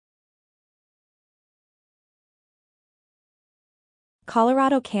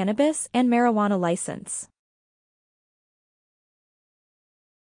Colorado cannabis and marijuana license.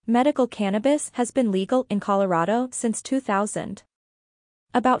 Medical cannabis has been legal in Colorado since 2000.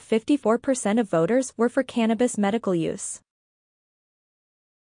 About 54% of voters were for cannabis medical use.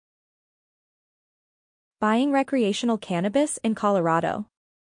 Buying recreational cannabis in Colorado.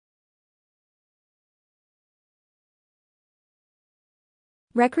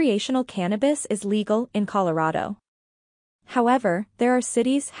 Recreational cannabis is legal in Colorado. However, there are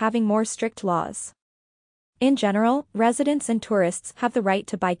cities having more strict laws. In general, residents and tourists have the right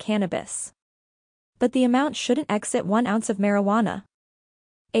to buy cannabis. But the amount shouldn't exceed 1 ounce of marijuana.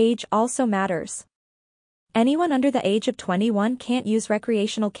 Age also matters. Anyone under the age of 21 can't use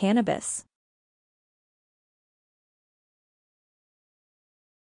recreational cannabis.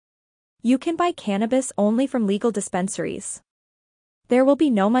 You can buy cannabis only from legal dispensaries. There will be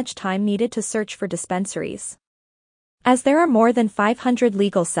no much time needed to search for dispensaries, as there are more than 500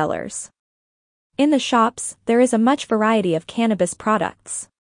 legal sellers. In the shops, there is a much variety of cannabis products.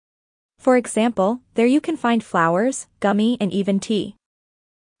 For example, there you can find flowers, gummy and even tea.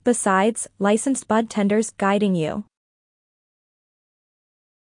 Besides, licensed bud tenders guiding you.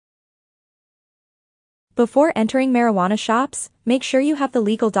 Before entering marijuana shops, make sure you have the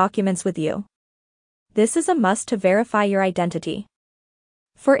legal documents with you. This is a must to verify your identity.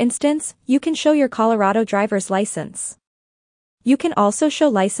 For instance, you can show your Colorado driver's license. You can also show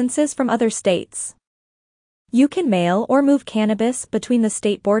licenses from other states. You can mail or move cannabis between the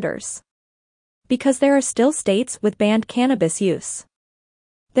state borders, because there are still states with banned cannabis use.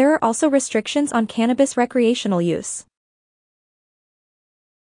 There are also restrictions on cannabis recreational use.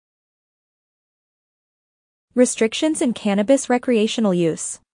 Restrictions in cannabis recreational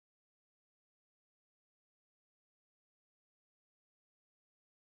use.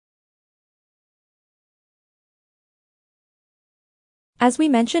 As we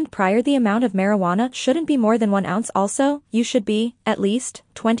mentioned prior, the amount of marijuana shouldn't be more than 1 ounce. Also, you should be, at least,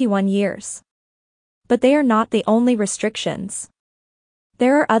 21 years. But they are not the only restrictions.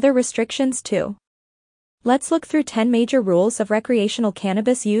 There are other restrictions too. Let's look through 10 major rules of recreational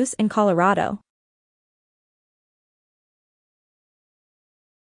cannabis use in Colorado.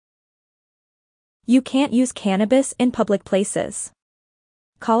 You can't use cannabis in public places.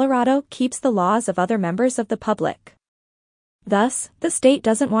 Colorado keeps the laws of other members of the public. Thus, the state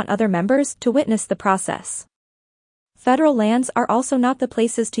doesn't want other members to witness the process. Federal lands are also not the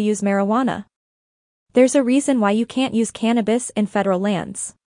places to use marijuana. There's a reason why you can't use cannabis in federal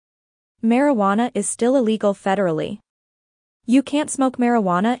lands. Marijuana is still illegal federally. You can't smoke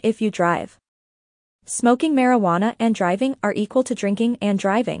marijuana if you drive. Smoking marijuana and driving are equal to drinking and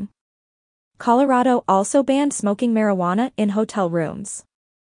driving. Colorado also banned smoking marijuana in hotel rooms.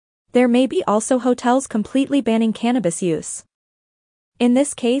 There may be also hotels completely banning cannabis use. In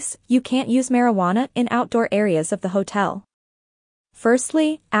this case, you can't use marijuana in outdoor areas of the hotel.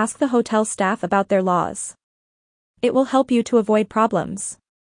 Firstly, ask the hotel staff about their laws. It will help you to avoid problems.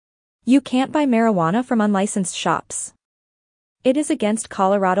 You can't buy marijuana from unlicensed shops. It is against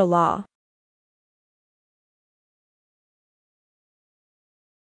Colorado law.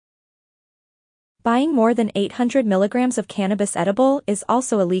 Buying more than 800 milligrams of cannabis edible is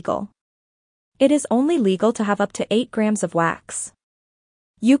also illegal. It is only legal to have up to 8 grams of wax.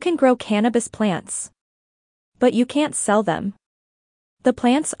 You can grow cannabis plants, but you can't sell them. The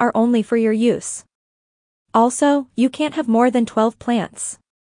plants are only for your use. Also, you can't have more than 12 plants.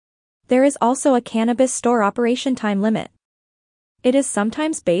 There is also a cannabis store operation time limit. It is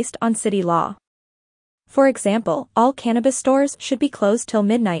sometimes based on city law. For example, all cannabis stores should be closed till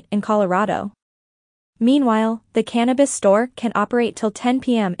midnight in Colorado. Meanwhile, the cannabis store can operate till 10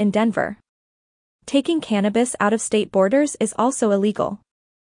 p.m. in Denver. Taking cannabis out of state borders is also illegal.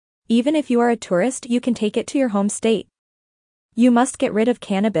 Even if you are a tourist, you can take it to your home state. You must get rid of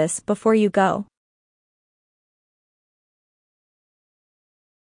cannabis before you go.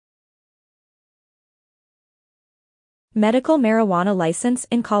 Medical marijuana license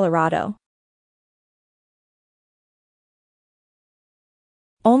in Colorado.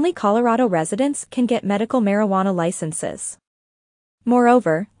 Only Colorado residents can get medical marijuana licenses.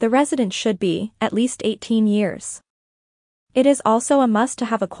 Moreover, the resident should be at least 18 years. It is also a must to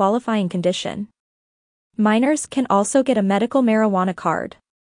have a qualifying condition. Minors can also get a medical marijuana card.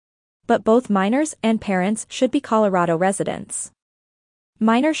 But both minors and parents should be Colorado residents.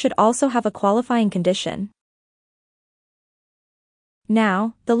 Minors should also have a qualifying condition.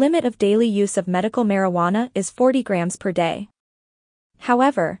 Now, the limit of daily use of medical marijuana is 40 grams per day.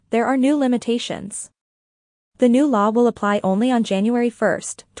 However, there are new limitations. The new law will apply only on January 1,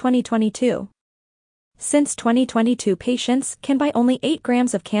 2022. Since 2022, patients can buy only 8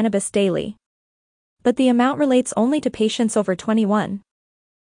 grams of cannabis daily. But the amount relates only to patients over 21.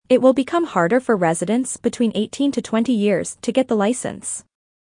 It will become harder for residents between 18 to 20 years to get the license.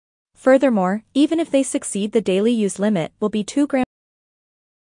 Furthermore, even if they succeed, the daily use limit will be 2 grams.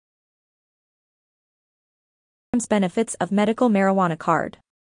 Benefits of medical marijuana card.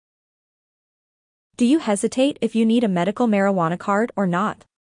 Do you hesitate if you need a medical marijuana card or not?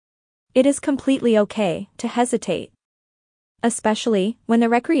 It is completely okay to hesitate, especially when the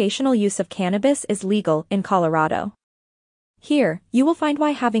recreational use of cannabis is legal in Colorado. Here, you will find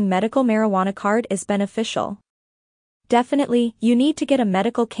why having medical marijuana card is beneficial. Definitely, you need to get a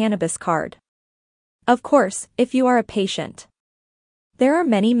medical cannabis card. Of course, if you are a patient. There are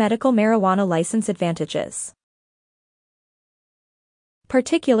many medical marijuana license advantages.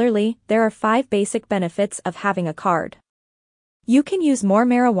 Particularly, there are 5 basic benefits of having a card. You can use more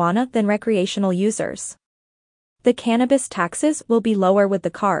marijuana than recreational users. The cannabis taxes will be lower with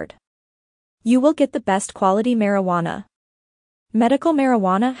the card. You will get the best quality marijuana. Medical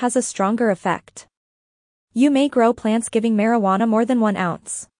marijuana has a stronger effect. You may grow plants giving marijuana more than 1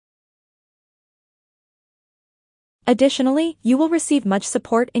 ounce. Additionally, you will receive much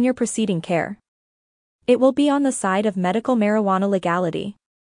support in your preceding care. It will be on the side of medical marijuana legality.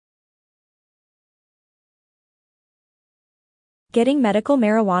 Getting medical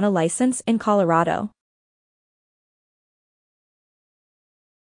marijuana license in Colorado.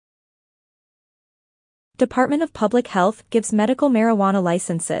 Department of Public Health gives medical marijuana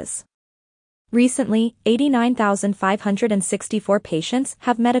licenses. Recently, 89,564 patients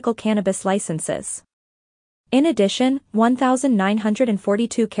have medical cannabis licenses. In addition,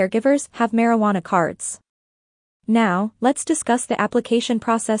 1,942 caregivers have marijuana cards. Now, let's discuss the application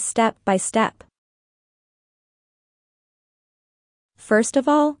process step by step. First of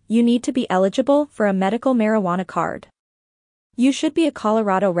all, you need to be eligible for a medical marijuana card. You should be a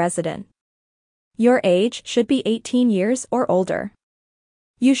Colorado resident. Your age should be 18 years or older.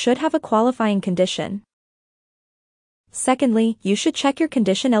 You should have a qualifying condition. Secondly, you should check your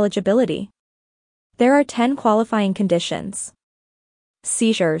condition eligibility. There are 10 qualifying conditions: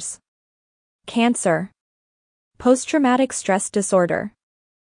 seizures, cancer, post-traumatic stress disorder,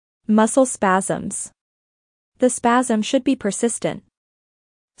 muscle spasms. The spasm should be persistent.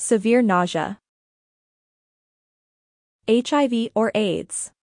 Severe nausea, HIV or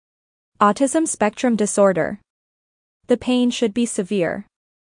AIDS, autism spectrum disorder. The pain should be severe.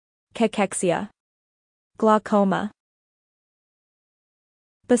 Cachexia, glaucoma.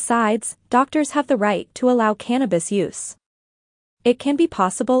 Besides, doctors have the right to allow cannabis use. It can be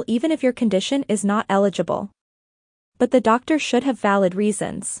possible even if your condition is not eligible. But the doctor should have valid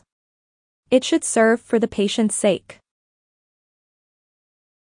reasons. It should serve for the patient's sake.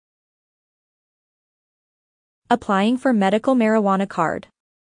 Applying for medical marijuana card.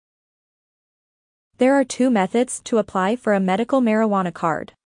 There are 2 methods to apply for a medical marijuana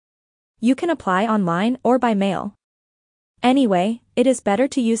card. You can apply online or by mail. Anyway, it is better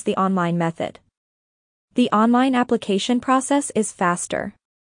to use the online method. The online application process is faster.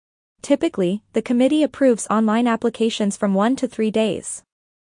 Typically, the committee approves online applications from 1 to 3 days.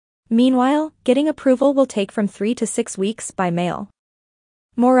 Meanwhile, getting approval will take from 3 to 6 weeks by mail.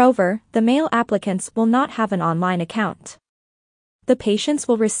 Moreover, the mail applicants will not have an online account. The patients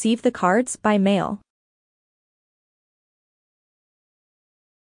will receive the cards by mail.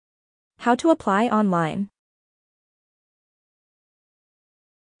 How to apply online.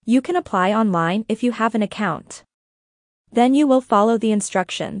 You can apply online if you have an account. Then you will follow the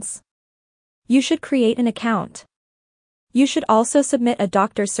instructions. You should create an account. You should also submit a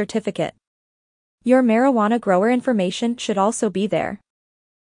doctor's certificate. Your marijuana grower information should also be there.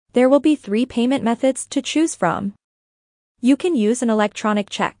 There will be 3 payment methods to choose from. You can use an electronic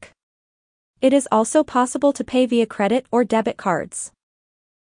check. It is also possible to pay via credit or debit cards.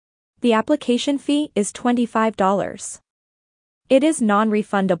 The application fee is $25. It is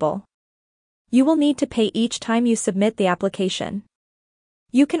non-refundable. You will need to pay each time you submit the application.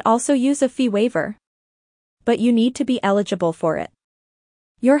 You can also use a fee waiver. But you need to be eligible for it.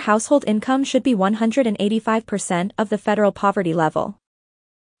 Your household income should be 185% of the federal poverty level.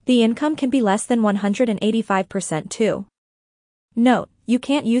 The income can be less than 185% too. Note, you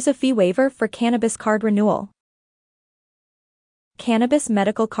can't use a fee waiver for cannabis card renewal. Cannabis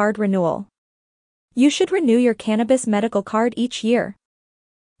medical card renewal. You should renew your cannabis medical card each year.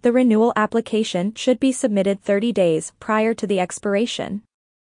 The renewal application should be submitted 30 days prior to the expiration.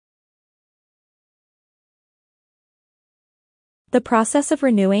 The process of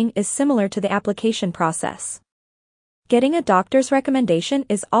renewing is similar to the application process. Getting a doctor's recommendation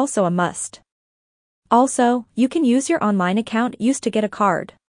is also a must. Also, you can use your online account used to get a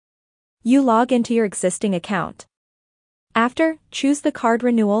card. You log into your existing account. After, choose the card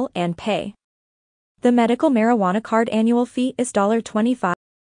renewal and pay. The medical marijuana card annual fee is $25.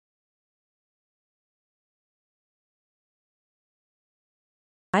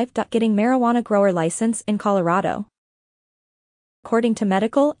 Getting marijuana grower license in Colorado. According to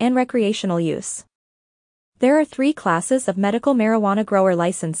medical and recreational use. There are 3 classes of medical marijuana grower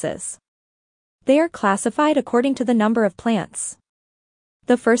licenses. They are classified according to the number of plants.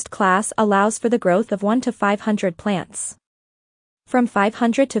 The first class allows for the growth of 1 to 500 plants. From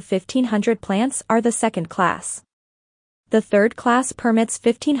 500 to 1500 plants are the second class. The third class permits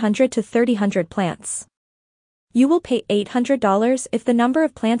 1500 to 3000 plants. You will pay $800 if the number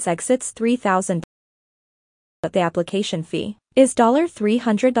of plants exceeds 3,000. The application fee is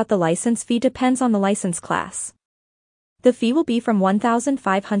 $300. The license fee depends on the license class. The fee will be from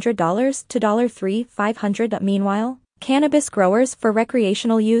 $1,500 to $3,500. Meanwhile, cannabis growers for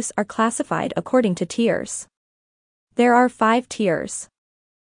recreational use are classified according to tiers. There are 5 tiers.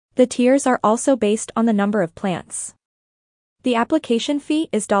 The tiers are also based on the number of plants. The application fee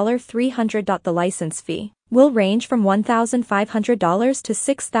is $300. The license fee will range from $1,500 to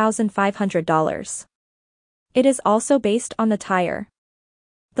 $6,500. It is also based on the tier.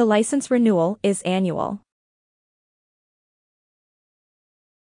 The license renewal is annual.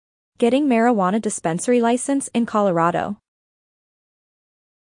 Getting marijuana dispensary license in Colorado.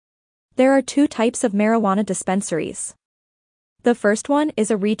 There are 2 types of marijuana dispensaries. The first one is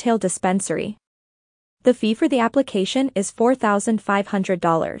a retail dispensary. The fee for the application is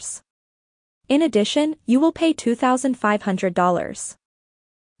 $4,500. In addition, you will pay $2,500.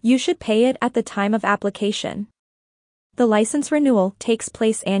 You should pay it at the time of application. The license renewal takes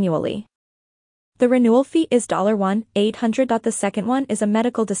place annually. The renewal fee is $1,800. The second one is a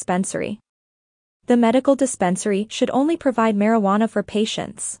medical dispensary. The medical dispensary should only provide marijuana for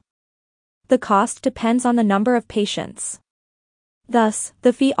patients. The cost depends on the number of patients. Thus,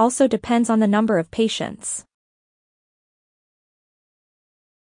 the fee also depends on the number of patients.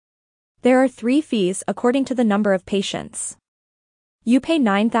 There are 3 fees according to the number of patients. You pay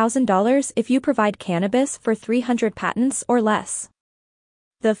 $9,000 if you provide cannabis for 300 patents or less.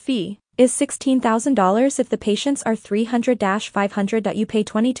 The fee is $16,000 if the patients are 300-500. You pay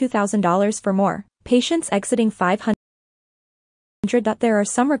 $22,000 for more patients exiting 500. There are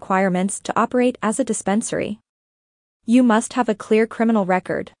some requirements to operate as a dispensary. You must have a clear criminal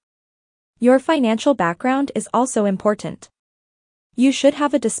record. Your financial background is also important. You should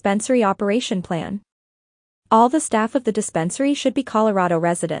have a dispensary operation plan. All the staff of the dispensary should be Colorado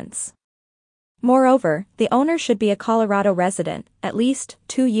residents. Moreover, the owner should be a Colorado resident, at least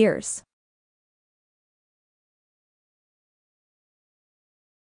 2 years.